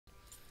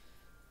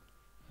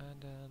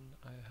then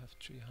I have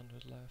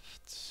 300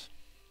 left.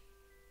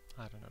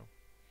 I don't know.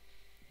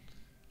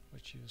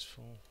 What's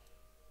useful?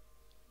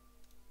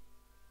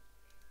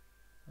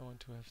 I want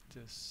to have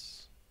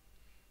this.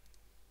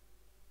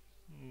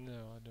 No,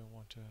 I don't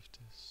want to have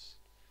this.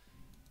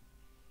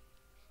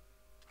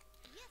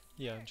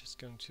 Yeah, I'm just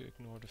going to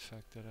ignore the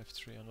fact that I have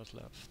 300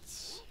 left.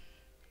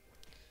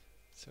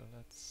 So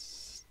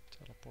let's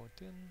teleport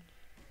in.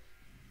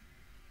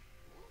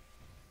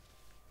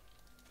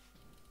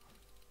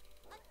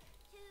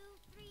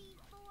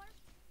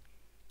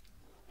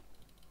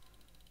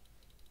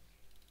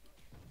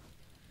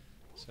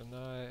 So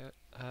now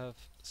I have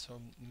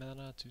some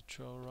mana to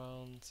throw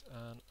around,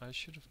 and I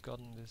should have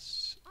gotten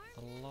this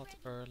a lot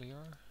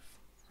earlier.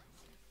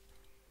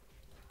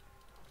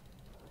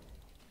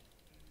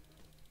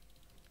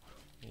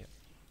 Yeah,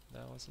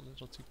 that was a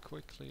little too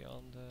quickly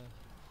on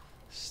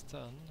the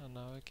stun, and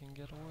now I can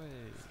get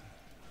away.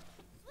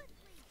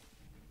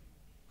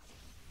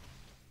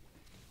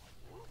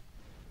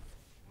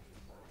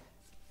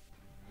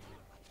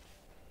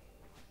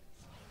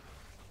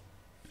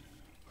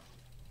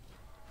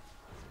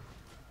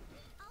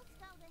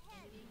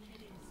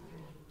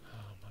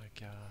 Oh my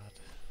god.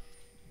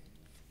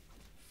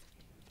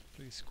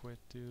 Please quit,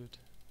 dude.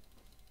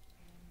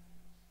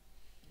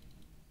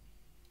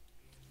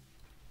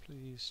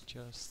 Please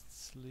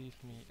just leave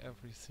me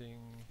everything.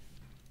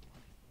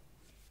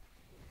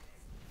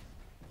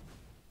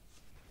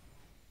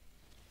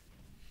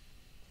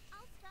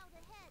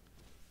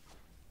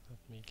 Let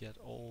me get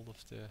all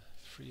of the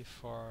free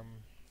farm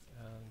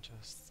and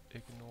just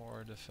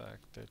ignore the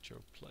fact that you're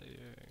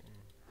playing.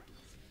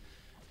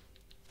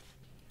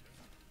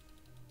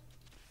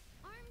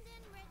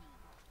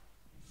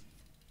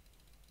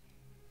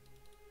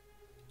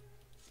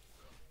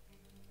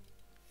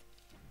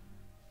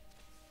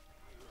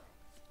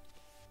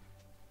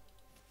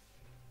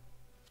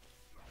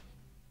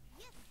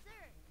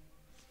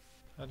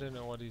 I don't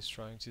know what he's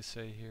trying to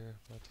say here,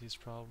 but he's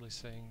probably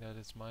saying that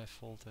it's my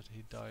fault that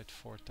he died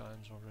 4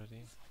 times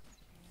already.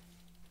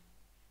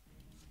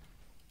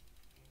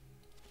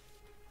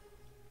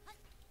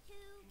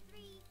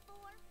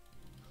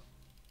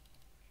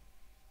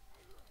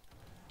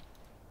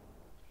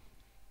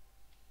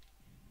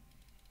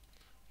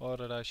 Or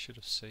that I should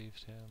have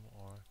saved him,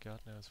 or God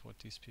knows what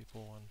these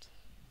people want.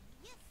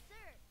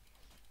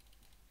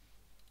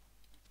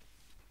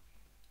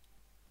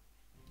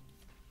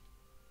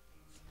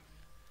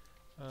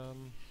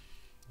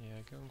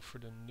 Yeah, going for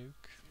the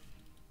nuke.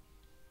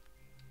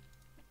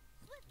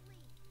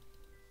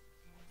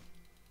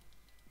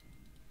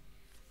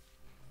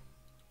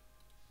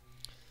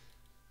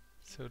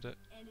 So the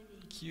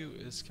Q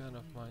is kind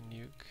of my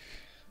nuke,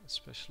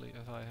 especially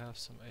if I have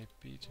some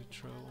AP to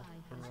throw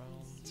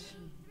around.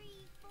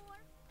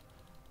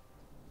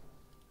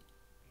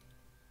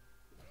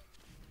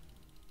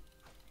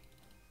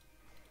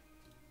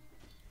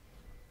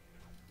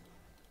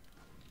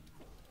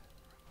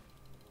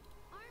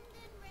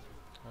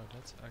 Oh,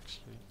 that's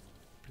actually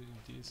pretty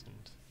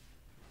decent.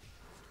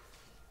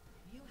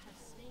 You have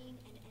slain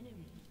an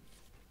enemy.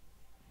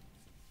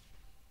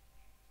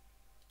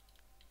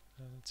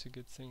 It's a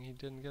good thing he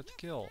didn't get the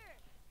kill,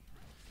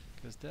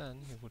 because then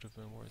he would have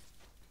been worth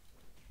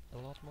a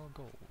lot more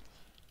gold.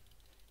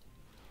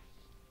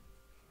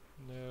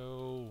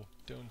 No,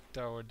 don't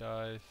tower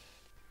dive.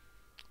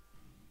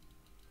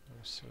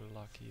 I'm so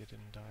lucky he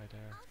didn't die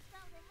there.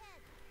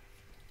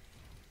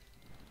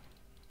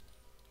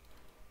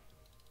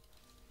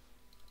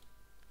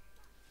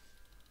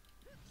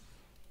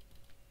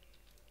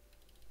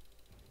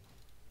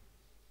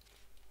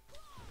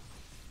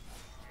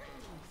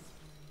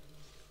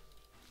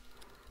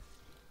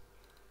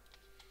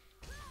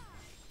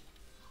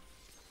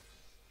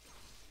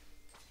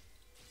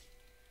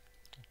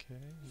 Okay,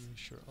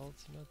 use your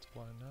ultimate,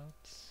 why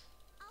not?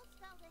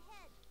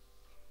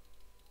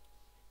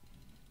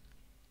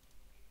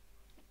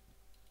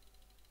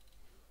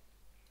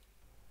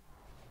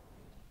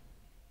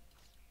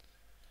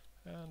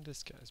 And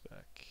this guy's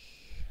back.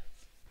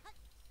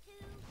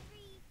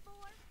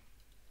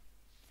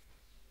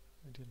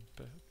 I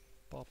didn't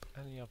pop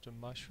any of the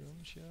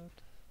mushrooms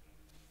yet.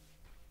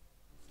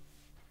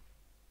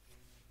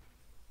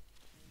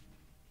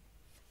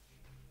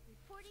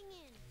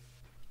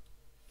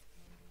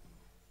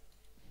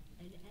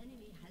 An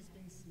enemy has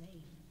been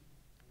slain.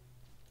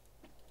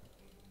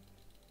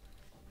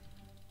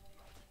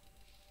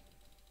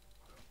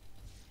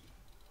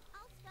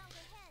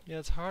 Yeah,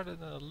 it's harder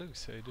than it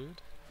looks, hey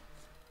dude.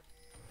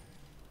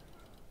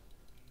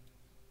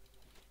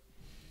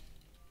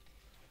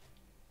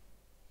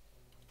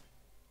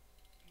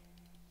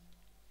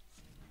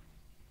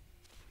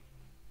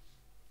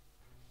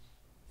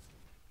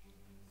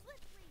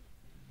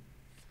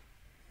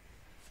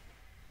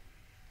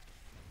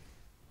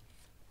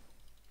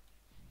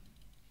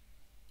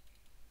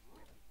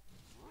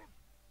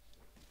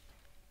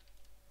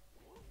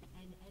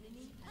 An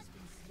enemy has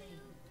been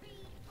slain.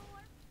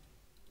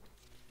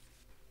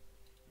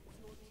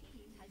 Your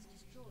team has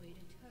destroyed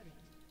a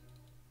turret.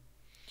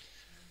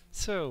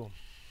 So,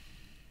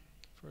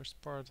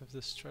 First part of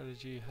the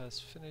strategy has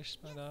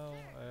finished by now.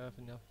 I have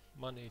enough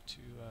money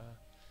to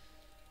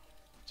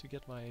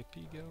get my AP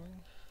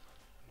going.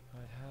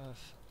 I have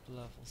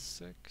level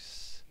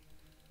 6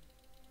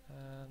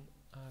 and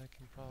I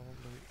can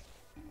probably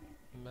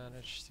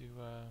manage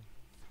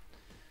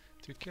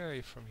to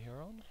carry from here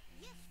on.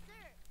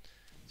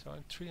 So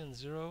I'm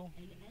 3-0.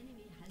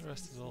 The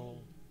rest is all,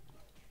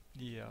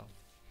 yeah,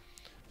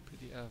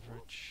 pretty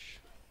average.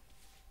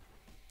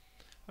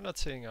 I'm not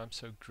saying I'm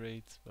so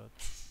great, but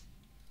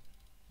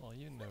well,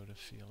 you know the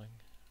feeling.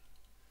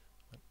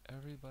 When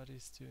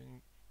everybody's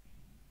doing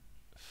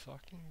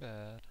fucking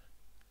bad,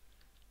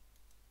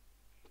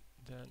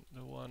 then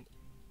the one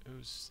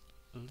who's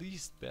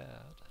least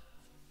bad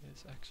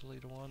is actually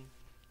the one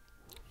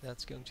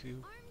that's going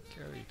to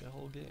carry the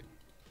whole game.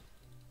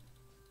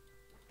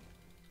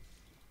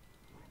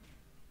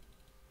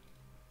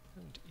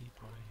 Don't eat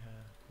my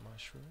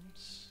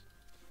mushrooms.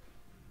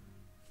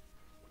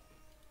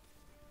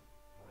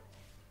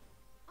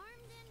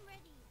 Armed and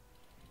ready.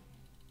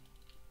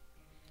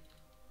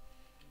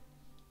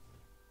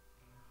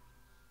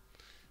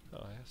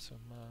 Oh, I have some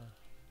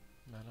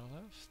mana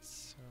left,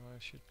 so I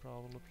should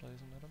probably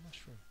place another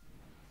mushroom.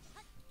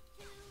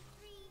 2,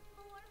 3,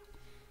 4.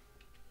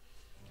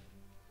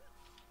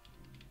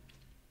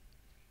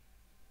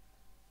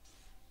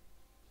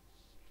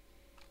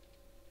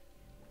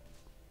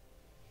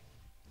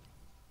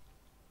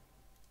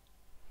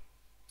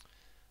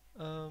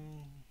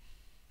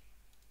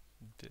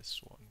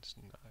 This one's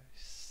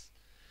nice.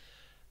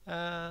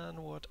 And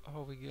what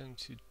are we going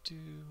to do?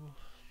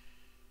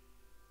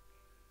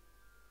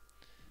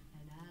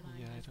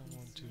 Yeah, I don't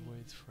want to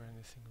wait for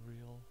anything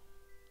real.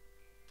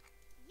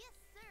 Yes,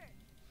 sir.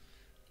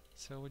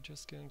 So we're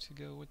just going to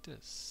go with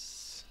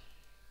this.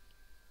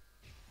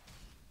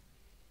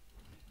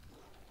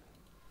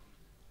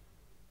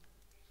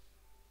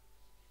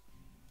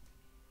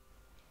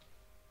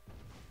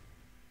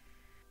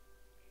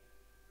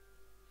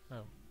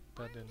 Oh,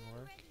 that didn't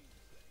work.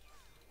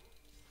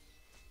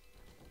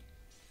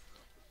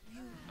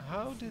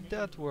 How did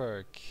that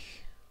work?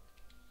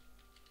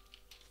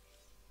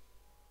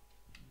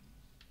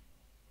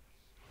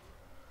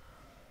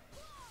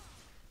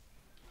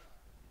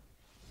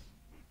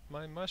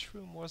 My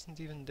mushroom wasn't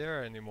even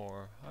there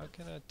anymore. How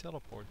can I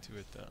teleport to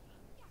it then?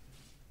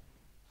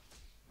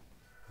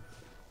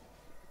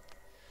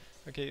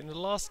 Okay, in the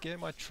last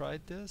game I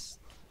tried this.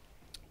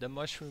 The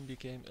mushroom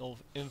became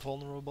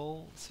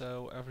invulnerable,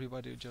 so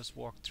everybody just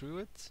walked through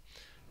it,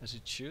 as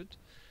it should.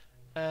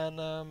 And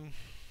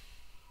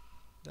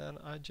then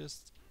I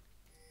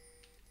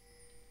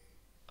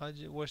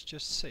was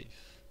just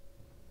safe.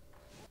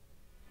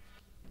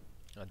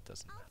 That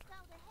doesn't I'll matter.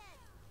 scout ahead.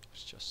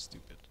 It's just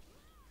stupid.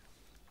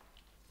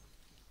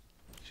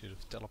 Should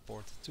have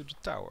teleported to the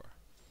tower.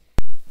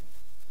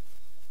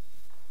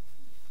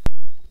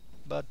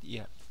 But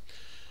yeah,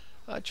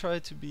 I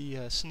tried to be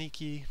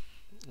sneaky,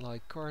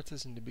 like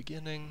Cartus in the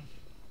beginning,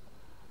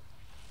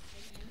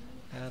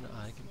 and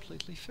I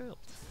completely failed.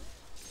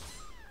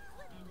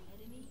 An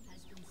enemy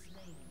has been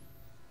slain.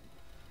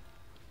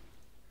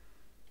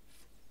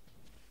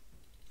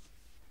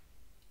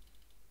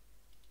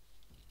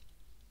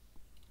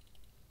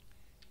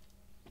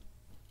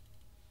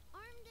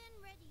 Armed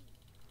and ready.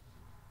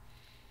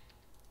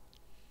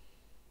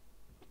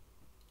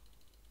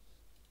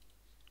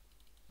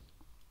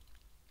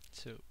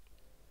 So,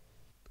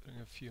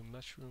 putting a few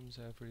mushrooms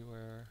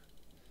everywhere.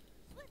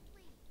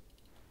 Swiftly.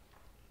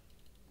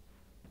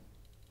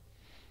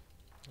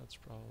 That's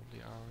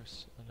probably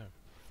ours. Oh no,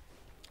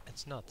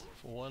 it's not.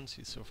 For once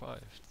he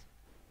survived.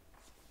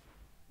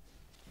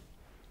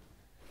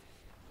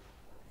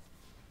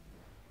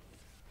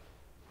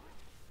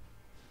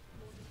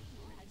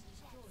 Has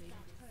destroyed a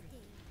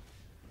turret.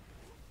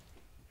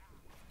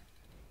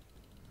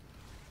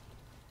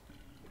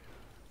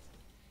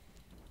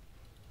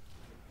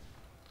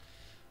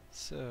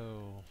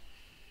 So,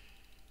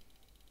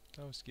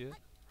 that was good.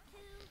 2,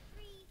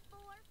 3, 4.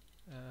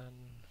 And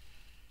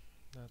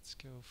let's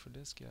go for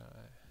this guy.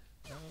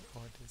 Oh,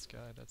 or this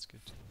guy, that's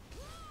good too.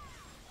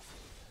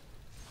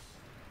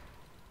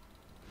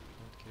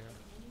 Don't care.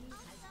 Enemy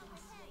has been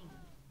slain.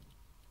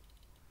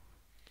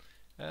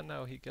 And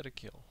now he got a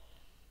kill.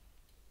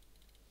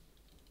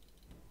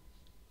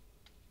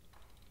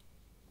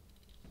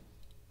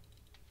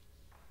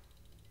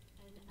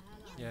 An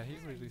ally Yeah, he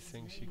has really been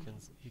thinks slain.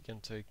 he can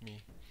take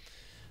me,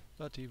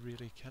 but he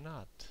really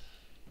cannot.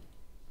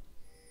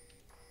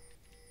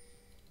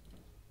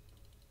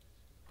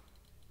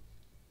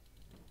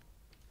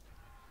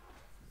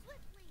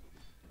 Swiftly.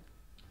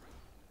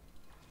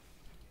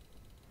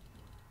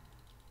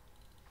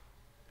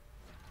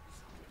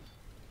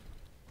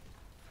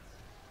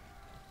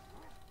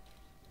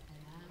 An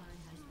ally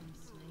has been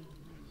slain.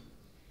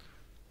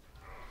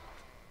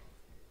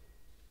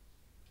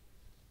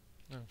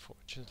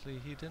 Unfortunately,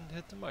 he didn't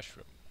hit the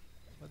mushroom,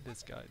 but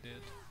this guy did. 2,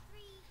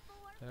 3, 4.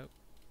 Nope,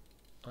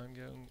 I'm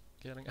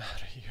getting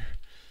out of here.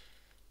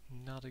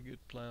 Not a good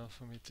plan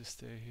for me to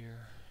stay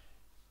here.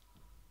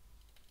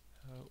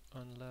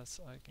 unless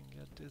I can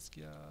get this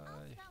I'll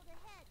guy. scout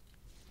ahead.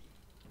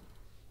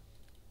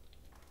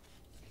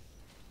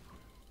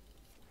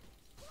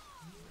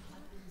 You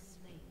have been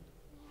slain.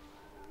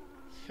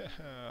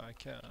 Yeah, I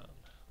can.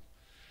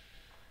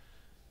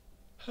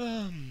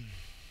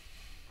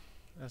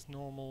 As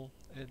normal,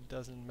 it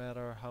doesn't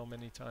matter how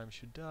many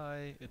times you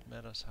die, it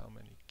matters how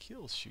many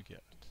kills you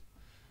get.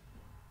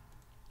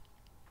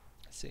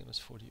 Same as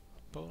for the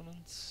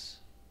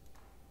opponents.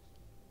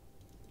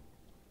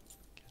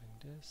 Getting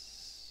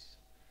this,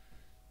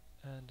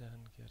 and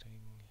then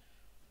getting...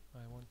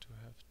 I want to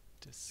have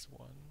this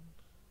one.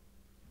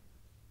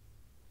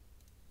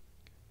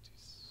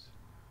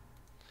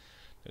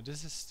 No,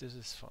 this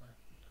is fine.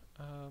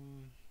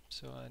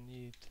 So I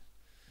need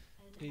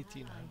An ally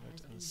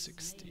has been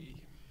 1860.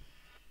 slain.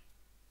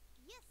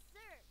 Yes, sir.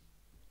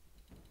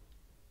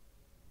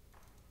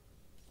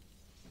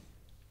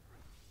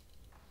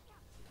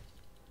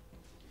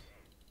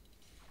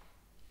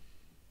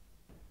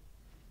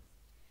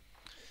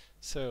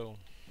 So,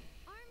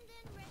 Armed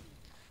and ready.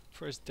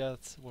 first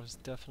death was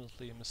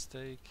definitely a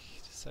mistake.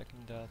 The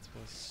second death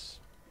was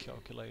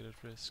calculated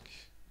risk.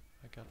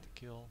 I got the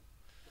kill.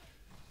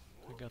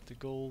 I got the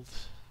gold.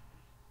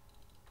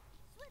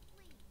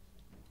 Swiftly.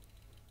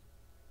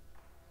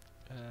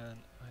 And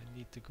I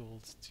need the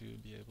gold to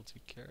be able to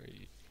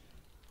carry.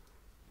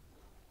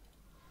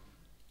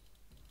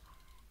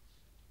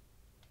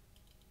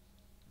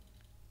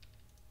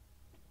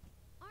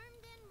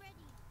 Armed and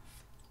ready.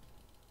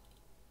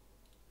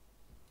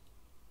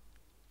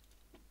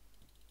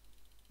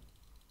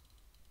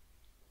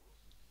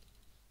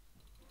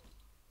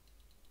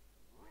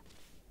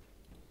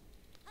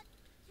 Hut,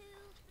 2,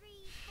 3,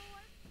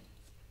 4.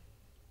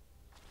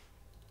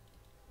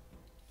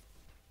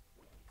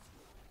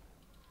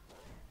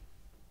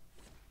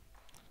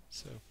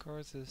 So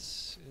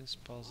Karthus is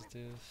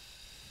positive.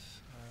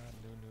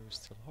 Nunu is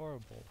still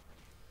horrible.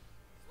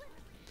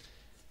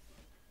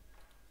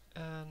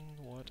 And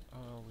what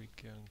are we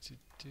going to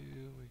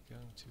do? We're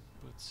going to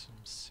put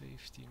some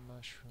safety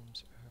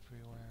mushrooms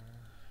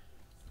everywhere.